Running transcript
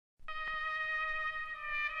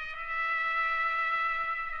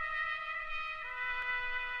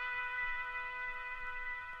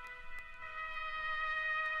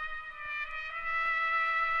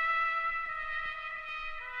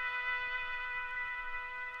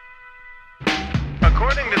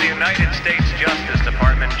According to the United States Justice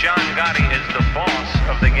Department, John Gotti is the boss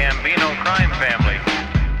of the Gambino crime family.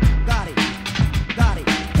 Gotti, Gotti,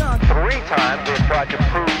 Gotti. 3 times they've tried to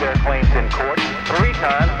prove their claims in court. 3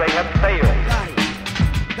 times they have failed. Gotti,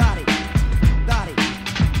 Gotti, Gotti,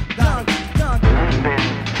 Gotti, Gotti. We've been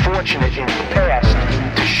fortunate in the past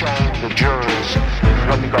to show the jurors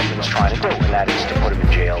what the government is trying to do, and that is to put them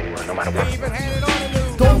in jail no matter what.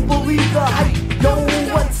 Don't believe the hype. Yo,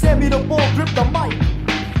 when Sammy the Bull gripped the mic.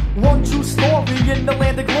 One true story in the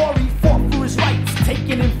land of glory. Fought for his rights,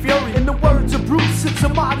 taken in fury. In the words of Bruce, it's a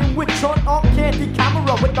modern witch hunt. On candy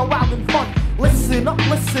camera with no wild and fun. Listen up,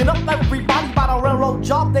 everybody. By the railroad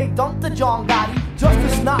job they dumped to John Gotti.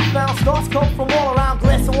 Justice not found, stars come from all around.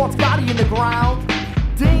 Glass and wants Gotti in the ground.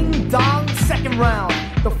 Ding dong, second round.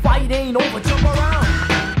 The fight ain't over, jump around.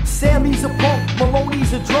 Sammy's a punk,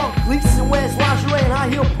 Maloney's a drunk. Lisa wears lingerie and high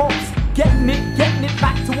heel pumps. Getting it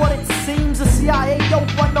back to what it seems. The CIA don't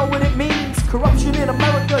quite know what it means. Corruption in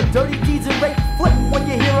America, dirty deeds and rape. Flip when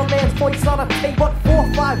you hear a man's voice on a tape. But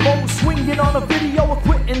 450 swinging on a video,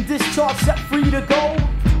 acquit and discharge, set free to go.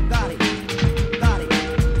 Gotti, Gotti,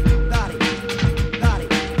 Gotti, Gotti,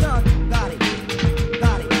 Gotti, Gotti,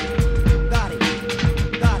 Gotti, Gotti,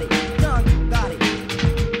 Gotti, Gotti,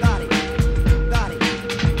 Gotti, Gotti,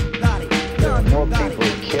 Gotti. There are more people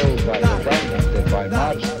killed by the government than by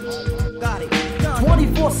mobsters.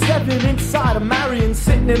 24/7 inside of Marion,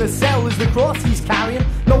 sitting in a cell is the cross he's carrying.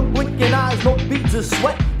 No blinking eyes, no beads of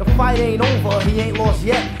sweat. The fight ain't over, he ain't lost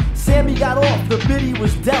yet. Sammy got off, the bid he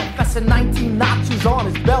was dealt. That's a 19 notches on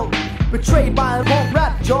his belt. Betrayed by a wrong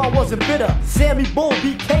rap, John wasn't bitter. Sammy Bull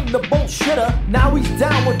became the bullshitter. Now he's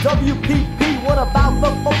down with WPP. What about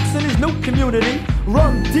the folks in his new community?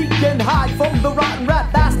 Run deep and hide from the rotten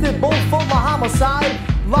rat bastard Bull full of homicide.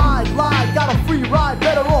 Lied, got a free ride.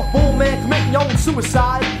 Better off, Bull man, committing your own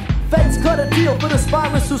suicide. Feds cut a deal for the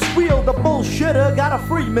spineless who squeal. The bullshitter got a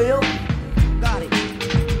free meal. Gotti,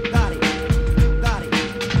 Gotti, Gotti,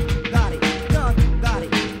 Gotti, Gotti, Gotti,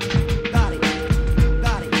 Gotti, Gotti,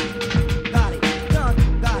 Gotti,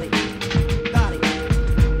 Gotti, Gotti,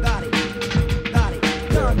 Gotti, Gotti.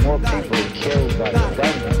 There are more people killed by the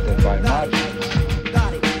government than by mobsters.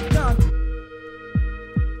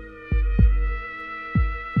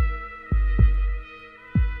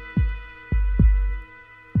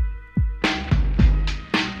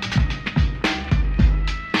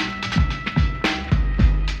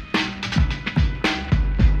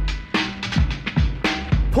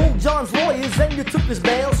 Pulled John's lawyers and you took his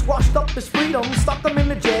bail. Squashed up his freedom, stuck him in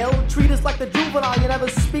the jail. Treat us like the juvenile, you never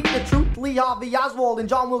speak the truth. Lee Harvey Oswald and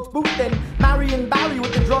John Wilkes Booth and Marion Barry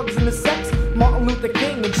with the drugs and the sex. Martin Luther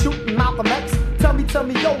King and shooting Malcolm X. Tell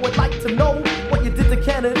me, yo, I'd like to know what you did to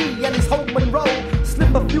Kennedy and his home Monroe.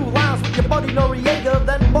 Slip a few lines with your buddy Noriega,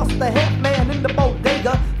 then bust the half man in the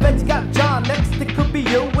bodega. Feds got John, next it could be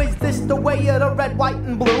you. Is this the way of the red, white,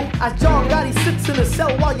 and blue? As John Gotti sits in a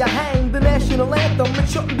cell while you hang, the national anthem, it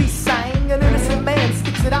shouldn't be sang. An innocent man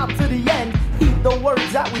sticks it out to the end. Heed the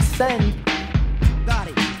words that we send.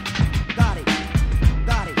 Gotti, Gotti,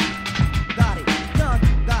 Gotti, Gotti, Gotti,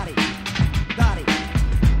 Gotti, Gotti,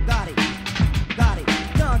 Gotti, Gotti,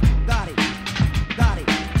 Gotti, Gotti,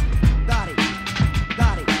 Gotti,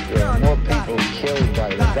 Gotti. There are more people killed by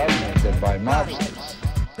the government than by mobsters.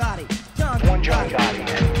 Gotti, One John Gotti, and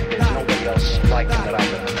there's nobody else like him that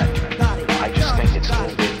I've ever met. I just think it's a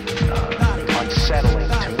little bit unsettling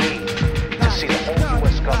to me to see the whole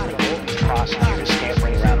U.S. government, all these prosecutors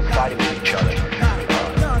scampering around and fighting with each other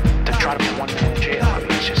to try to put one man in jail. I mean,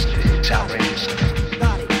 it's outrageous.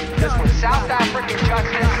 This was South African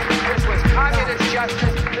justice, this was communist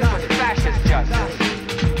justice, this was fascist justice.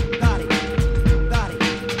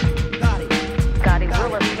 Gotti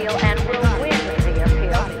will appeal and will win the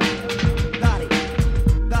appeal.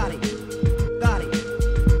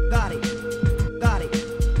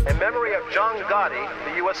 In memory of John Gotti,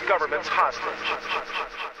 the U.S. government's hostage.